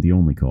wasn't the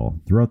only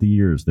call. Throughout the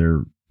years,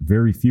 they're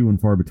very few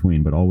and far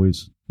between, but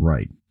always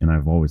right, and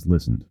I've always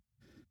listened.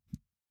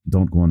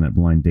 Don't go on that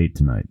blind date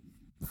tonight.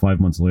 5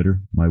 months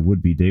later, my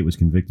would-be date was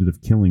convicted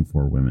of killing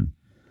 4 women,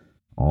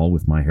 all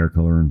with my hair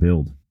color and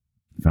build.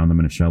 Found them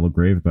in a shallow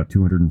grave about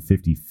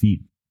 250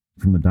 feet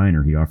from the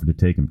diner he offered to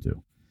take him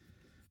to.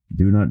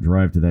 Do not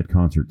drive to that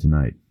concert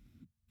tonight.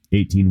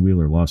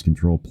 18-wheeler lost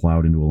control,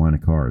 plowed into a line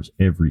of cars.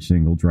 Every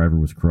single driver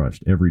was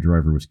crushed. Every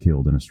driver was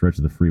killed in a stretch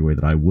of the freeway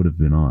that I would have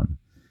been on.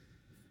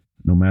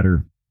 No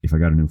matter if I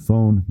got a new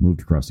phone, moved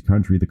across the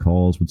country, the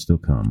calls would still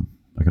come.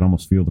 I could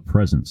almost feel the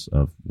presence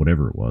of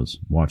whatever it was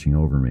watching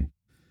over me.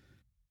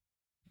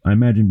 I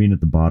imagine being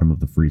at the bottom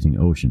of the freezing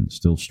ocean,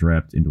 still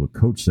strapped into a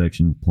coach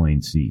section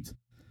plane seat,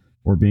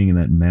 or being in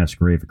that mass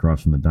grave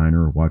across from the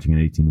diner, or watching an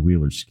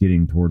 18-wheeler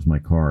skidding towards my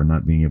car and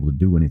not being able to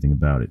do anything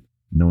about it,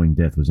 knowing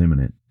death was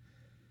imminent.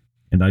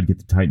 And I'd get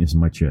the tightness in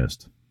my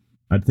chest.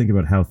 I'd think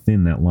about how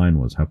thin that line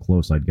was, how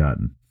close I'd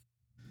gotten.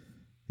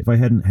 If I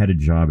hadn't had a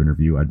job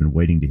interview I'd been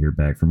waiting to hear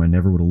back from, I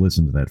never would have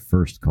listened to that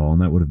first call,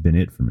 and that would have been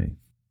it for me.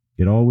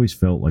 It always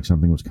felt like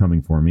something was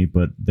coming for me,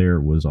 but there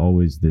was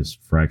always this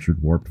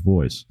fractured, warped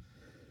voice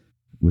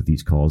with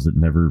these calls that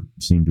never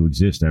seemed to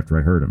exist after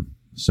I heard them.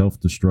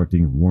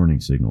 Self-destructing warning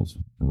signals,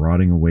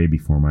 rotting away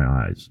before my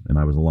eyes, and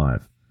I was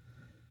alive.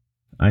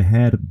 I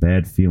had a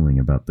bad feeling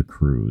about the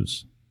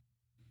cruise.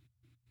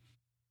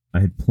 I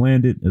had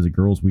planned it as a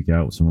girls' week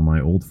out with some of my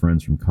old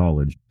friends from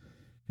college,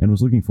 and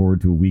was looking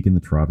forward to a week in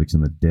the tropics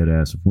in the dead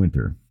ass of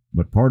winter,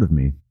 but part of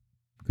me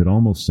could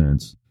almost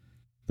sense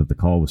that the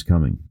call was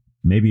coming.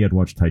 Maybe I'd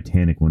watched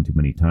Titanic one too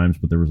many times,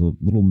 but there was a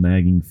little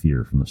nagging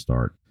fear from the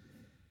start.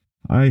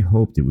 I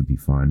hoped it would be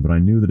fine, but I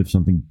knew that if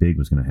something big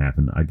was going to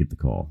happen, I'd get the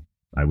call.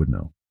 I would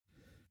know.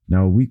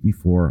 Now, a week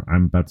before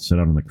I'm about to set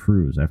out on the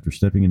cruise, after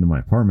stepping into my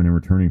apartment and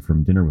returning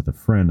from dinner with a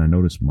friend, I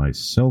noticed my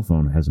cell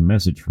phone has a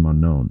message from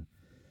unknown.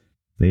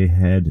 They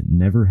had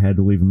never had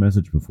to leave a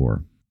message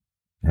before.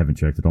 Haven't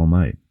checked it all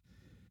night.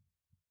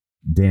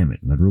 Damn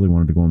it, and I'd really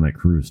wanted to go on that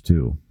cruise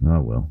too. Oh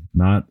well,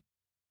 not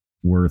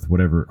worth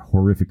whatever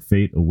horrific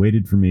fate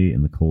awaited for me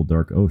in the cold,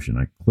 dark ocean.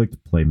 I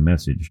clicked play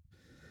message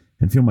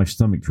and feel my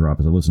stomach drop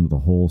as I listen to the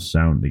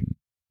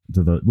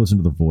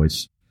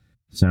voice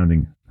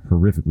sounding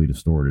horrifically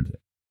distorted,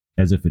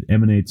 as if it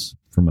emanates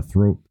from a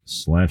throat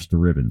slashed to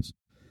ribbons,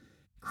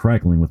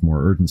 crackling with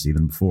more urgency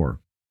than before.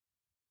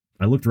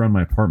 I looked around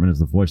my apartment as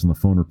the voice on the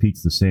phone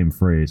repeats the same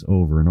phrase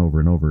over and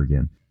over and over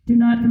again. Do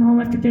not come home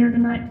after dinner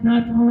tonight. Do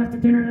not come home after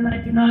dinner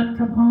tonight. Do not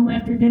come home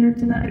after dinner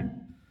tonight.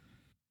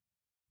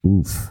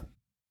 Oof.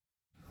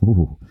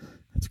 Ooh,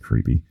 that's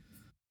creepy.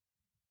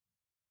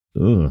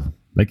 Ugh,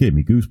 that gave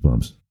me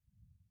goosebumps.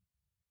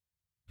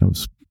 That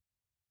was...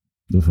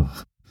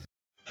 Ugh.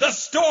 The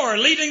store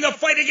leading the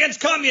fight against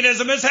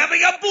communism is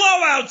having a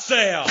blowout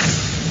sale!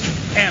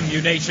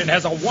 Ammu-Nation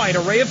has a wide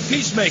array of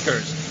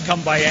peacemakers.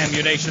 Come by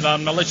Ammu-Nation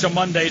on Militia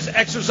Mondays,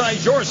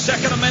 exercise your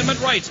Second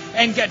Amendment rights,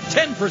 and get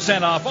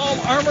 10% off all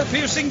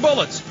armor-piercing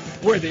bullets.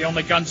 We're the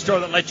only gun store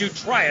that lets you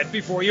try it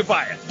before you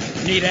buy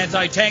it. Need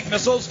anti-tank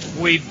missiles?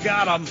 We've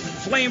got them.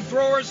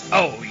 Flamethrowers?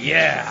 Oh,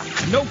 yeah.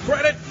 No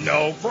credit?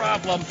 No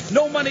problem.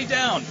 No money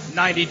down.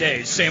 90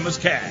 days, same as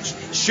cash.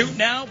 Shoot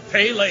now,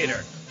 pay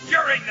later.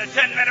 During the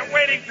 10-minute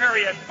waiting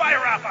period, fire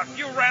off a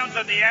few rounds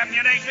of the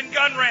Ammu-Nation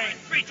gun range,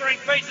 featuring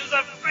faces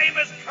of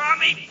famous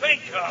commie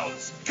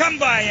pinkos. Come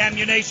by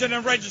Ammu-Nation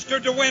and register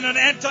to win an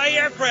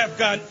anti-aircraft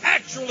gun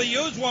actually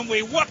used when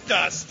we whooped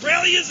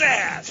Australia's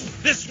ass.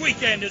 This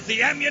weekend is the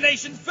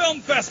Ammu-Nation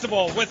Film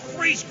Festival with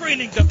free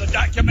screenings of the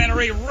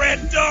documentary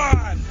Red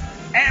Dawn.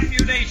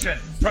 Ammu-Nation,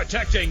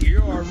 protecting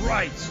your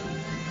rights.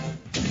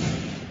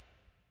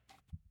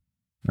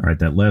 All right,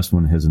 that last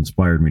one has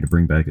inspired me to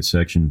bring back a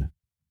section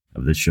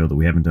of this show that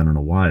we haven't done in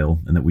a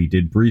while, and that we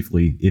did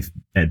briefly, if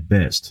at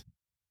best,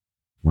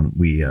 when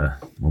we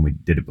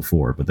did it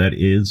before. But that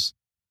is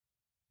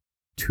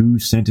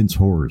 2-sentence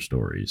horror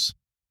stories.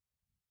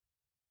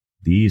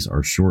 These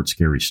are short,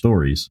 scary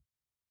stories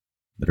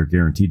that are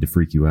guaranteed to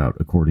freak you out,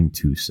 according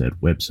to said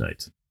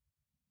website.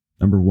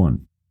 Number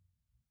one,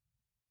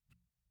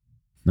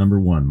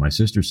 my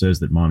sister says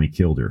that mommy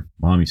killed her.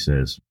 Mommy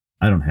says,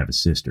 I don't have a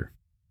sister.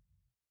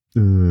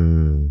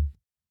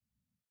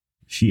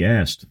 She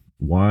asked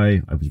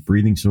why I was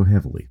breathing so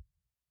heavily.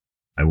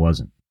 I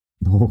wasn't.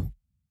 Oh,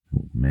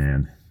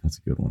 man, that's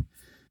a good one.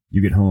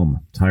 You get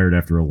home, tired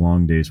after a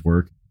long day's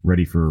work,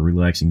 ready for a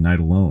relaxing night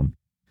alone.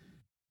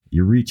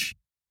 You reach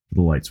for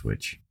the light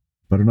switch,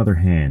 but another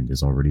hand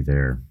is already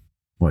there.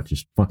 What,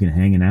 just fucking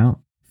hanging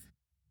out?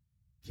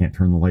 Can't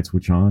turn the light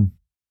switch on?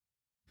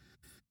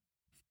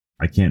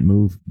 I can't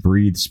move,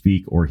 breathe,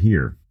 speak, or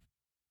hear.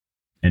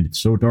 And it's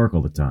so dark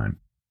all the time.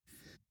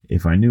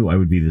 If I knew I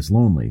would be this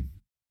lonely,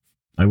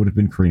 I would have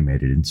been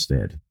cremated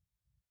instead.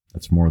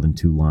 That's more than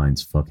 2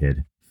 lines,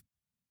 fuckhead.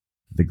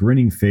 The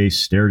grinning face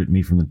stared at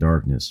me from the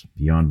darkness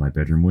beyond my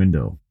bedroom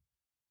window.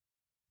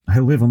 I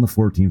live on the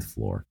 14th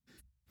floor.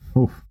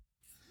 Oh,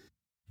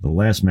 the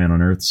last man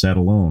on earth sat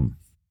alone,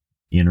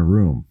 in a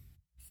room.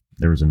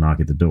 There was a knock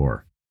at the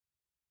door.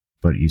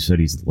 But you said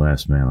he's the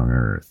last man on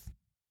earth,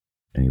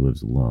 and he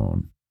lives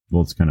alone.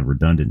 Well, it's kind of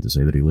redundant to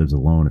say that he lives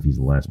alone if he's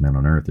the last man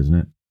on earth, isn't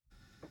it?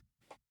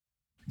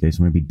 Okay,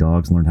 so maybe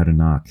dogs learned how to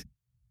knock.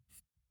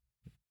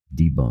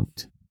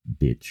 Debunked,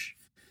 bitch.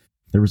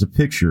 There was a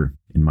picture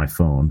in my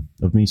phone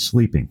of me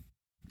sleeping.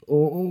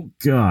 Oh,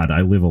 God,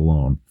 I live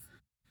alone.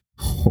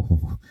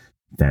 Oh,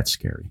 that's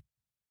scary.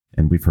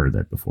 And we've heard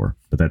that before,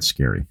 but that's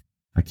scary.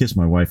 I kiss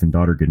my wife and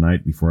daughter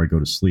goodnight before I go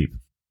to sleep.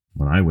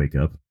 When I wake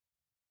up,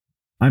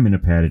 I'm in a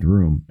padded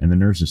room, and the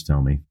nurses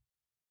tell me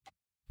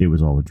it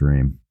was all a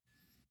dream.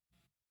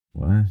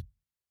 What?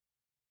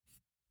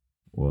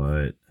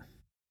 What?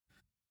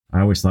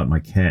 I always thought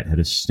my cat had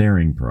a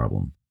staring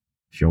problem.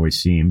 She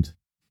always seemed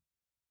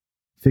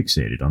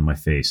fixated on my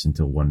face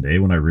until one day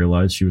when I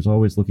realized she was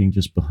always looking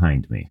just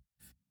behind me.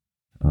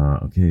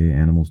 Okay,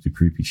 animals do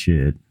creepy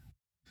shit.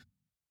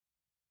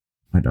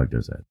 My dog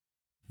does that.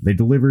 They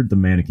delivered the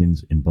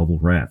mannequins in bubble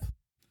wrap.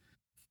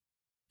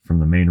 From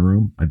the main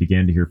room, I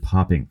began to hear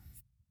popping.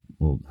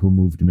 Well, who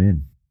moved them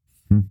in?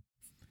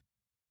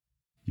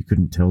 You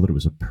couldn't tell that it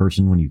was a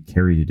person when you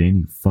carried it in,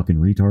 you fucking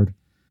retard?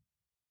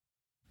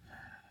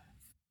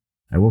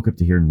 I woke up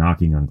to hear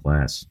knocking on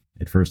glass.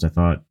 At first I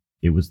thought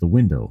it was the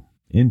window,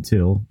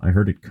 until I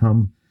heard it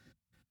come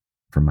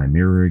from my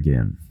mirror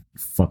again.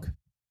 Fuck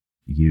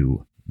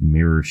you,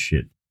 mirror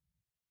shit.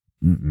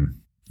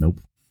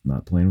 Nope,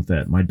 not playing with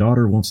that. My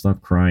daughter won't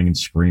stop crying and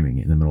screaming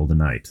in the middle of the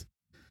night.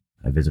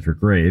 I visit her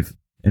grave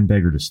and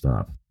beg her to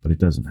stop, but it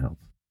doesn't help.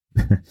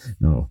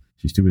 No,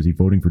 she's too busy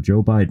voting for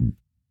Joe Biden.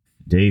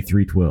 Day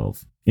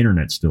 312.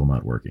 Internet still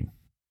not working.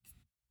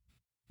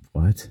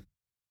 What?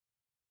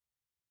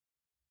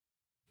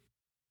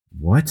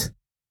 What?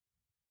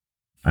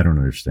 I don't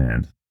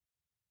understand.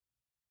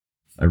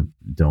 I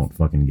don't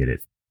fucking get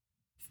it.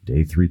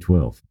 Day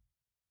 312.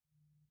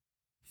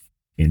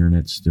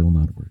 Internet still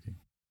not working.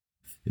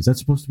 Is that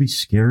supposed to be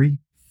scary?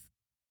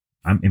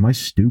 Am I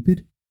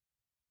stupid?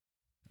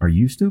 Are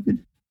you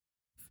stupid?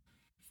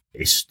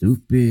 Hey,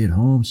 stupid,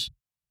 Holmes.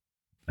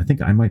 I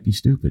think I might be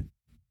stupid.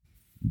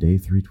 Day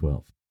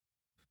 312.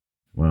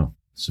 Well,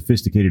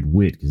 sophisticated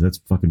wit, because that's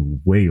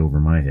fucking way over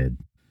my head.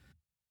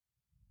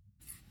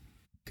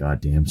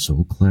 Goddamn,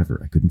 so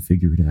clever. I couldn't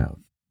figure it out.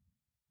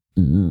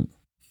 All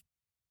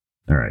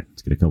right,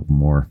 let's get a couple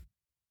more.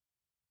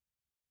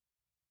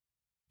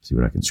 See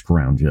what I can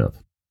scrounge up.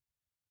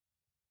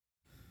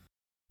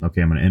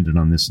 Okay, I'm going to end it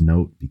on this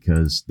note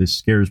because this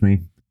scares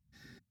me,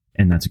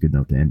 and that's a good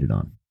note to end it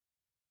on.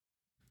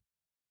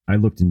 I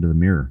looked into the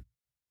mirror,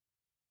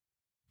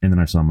 and then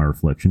I saw my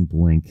reflection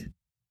blink.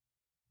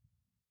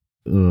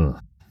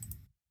 Ugh.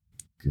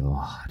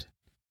 God.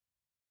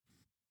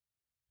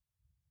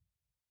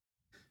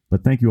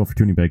 But thank you all for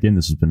tuning back in.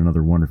 This has been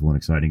another wonderful and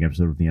exciting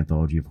episode of the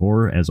Anthology of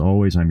Horror. As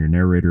always, I'm your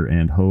narrator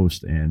and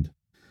host and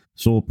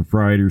sole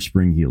proprietor,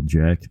 Spring-Heeled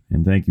Jack.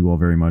 And thank you all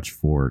very much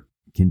for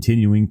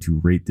continuing to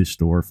rate this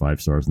store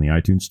 5 stars in the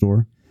iTunes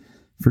store,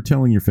 for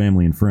telling your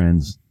family and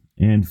friends,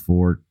 and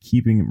for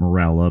keeping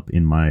morale up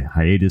in my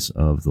hiatus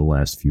of the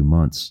last few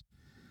months.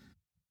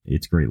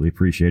 It's greatly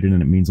appreciated,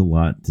 and it means a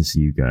lot to see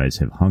you guys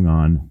have hung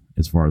on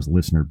as far as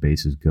listener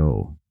bases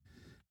go.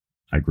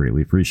 I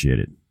greatly appreciate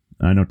it.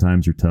 I know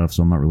times are tough,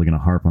 so I'm not really going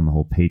to harp on the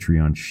whole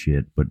Patreon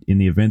shit, but in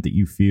the event that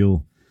you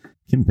feel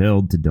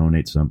compelled to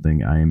donate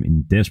something, I am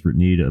in desperate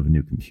need of a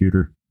new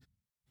computer.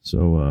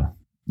 So,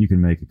 you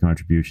can make a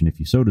contribution if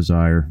you so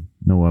desire,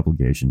 no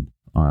obligation,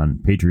 on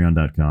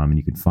patreon.com, and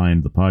you can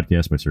find the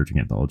podcast by searching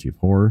Anthology of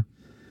Horror,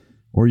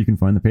 or you can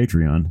find the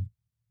Patreon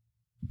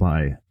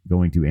by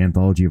going to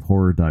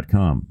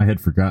anthologyofhorror.com. I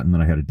had forgotten that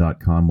I had a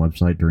 .com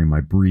website during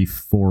my brief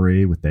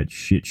foray with that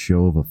shit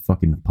show of a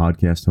fucking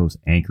podcast host,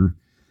 Anchor,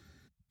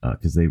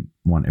 because they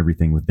want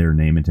everything with their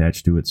name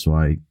attached to it, so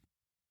I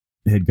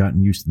had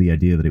gotten used to the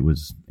idea that it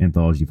was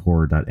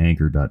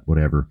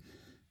anthologyofhorror.anchor.whatever.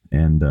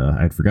 And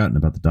I had forgotten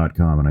about the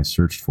 .com, and I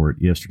searched for it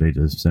yesterday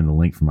to send a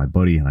link for my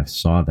buddy, and I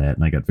saw that,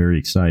 and I got very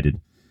excited.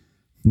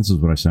 This is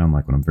what I sound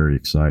like when I'm very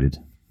excited.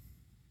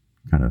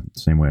 Kind of the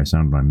same way I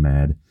sound when I'm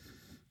mad,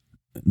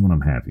 when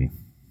I'm happy.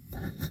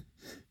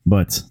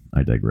 But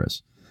I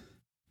digress.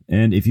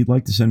 And if you'd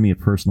like to send me a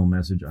personal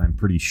message, I'm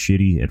pretty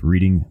shitty at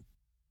reading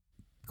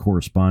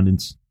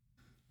correspondence.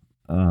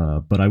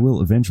 But I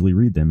will eventually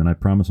read them, and I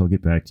promise I'll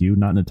get back to you.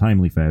 Not in a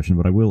timely fashion,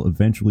 but I will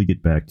eventually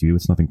get back to you.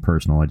 It's nothing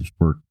personal. I just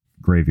work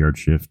graveyard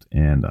shift,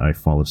 and I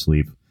fall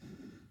asleep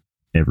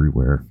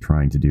everywhere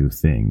trying to do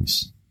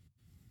things.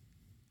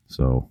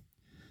 So,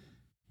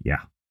 yeah.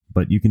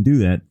 But you can do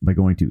that by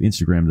going to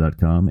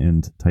Instagram.com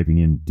and typing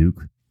in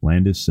Duke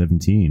Landis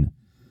 17.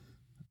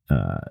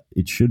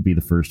 It should be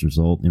the first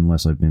result,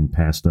 unless I've been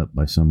passed up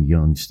by some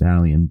young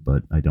stallion,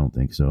 but I don't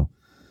think so.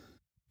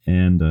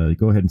 And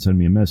go ahead and send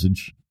me a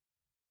message,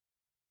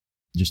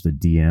 just a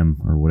DM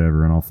or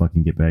whatever, and I'll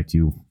fucking get back to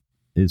you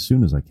as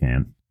soon as I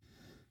can.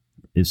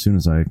 As soon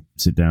as I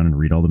sit down and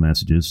read all the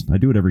messages. I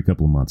do it every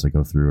couple of months. I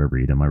go through, I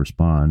read them, I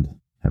respond,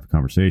 have a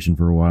conversation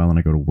for a while, and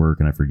I go to work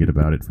and I forget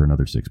about it for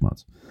another 6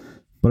 months.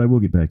 But I will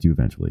get back to you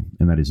eventually.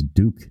 And that is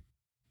Duke,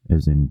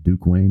 as in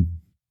Duke Wayne,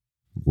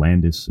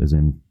 Landis, as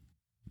in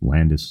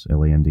Landis,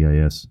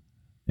 Landis,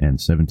 and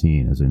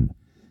 17, as in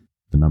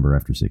the number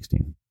after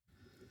 16.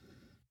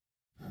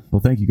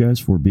 Well, thank you guys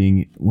for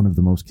being one of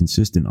the most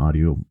consistent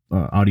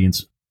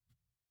audience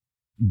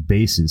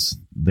bases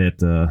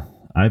that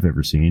I've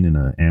ever seen in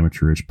an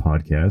amateurish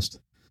podcast.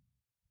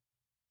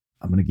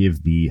 I'm going to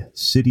give the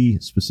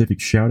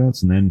city-specific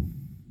shout-outs, and then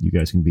you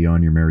guys can be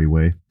on your merry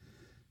way.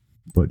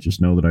 But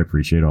just know that I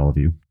appreciate all of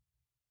you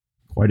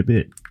quite a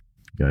bit.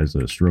 You guys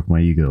stroke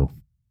my ego,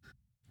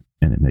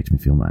 and it makes me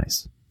feel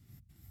nice.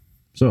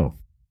 So,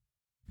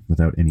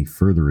 without any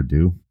further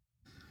ado,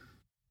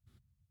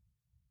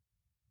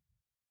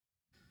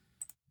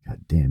 God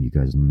damn, you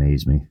guys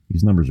amaze me.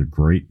 These numbers are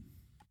great.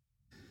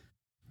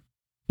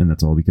 And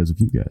that's all because of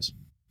you guys.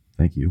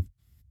 Thank you.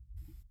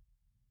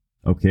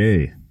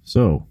 Okay,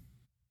 so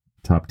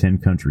top 10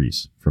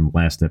 countries from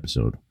last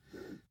episode.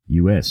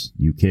 US,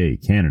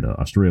 UK, Canada,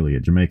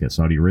 Australia, Jamaica,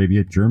 Saudi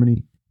Arabia,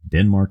 Germany,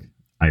 Denmark,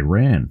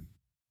 Iran.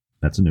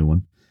 That's a new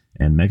one.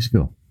 And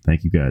Mexico.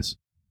 Thank you guys.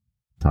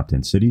 Top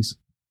 10 cities.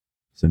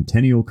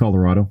 Centennial,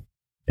 Colorado.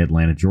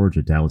 Atlanta,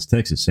 Georgia. Dallas,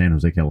 Texas. San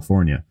Jose,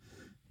 California.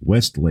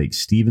 Westlake,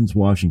 Stevens,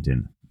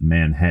 Washington.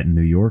 Manhattan,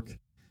 New York.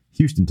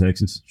 Houston,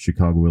 Texas,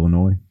 Chicago,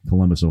 Illinois,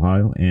 Columbus,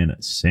 Ohio, and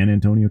San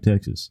Antonio,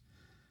 Texas.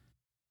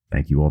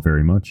 Thank you all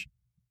very much.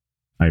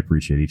 I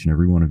appreciate each and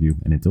every one of you,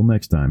 and until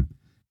next time,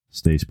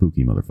 stay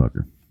spooky,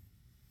 motherfucker.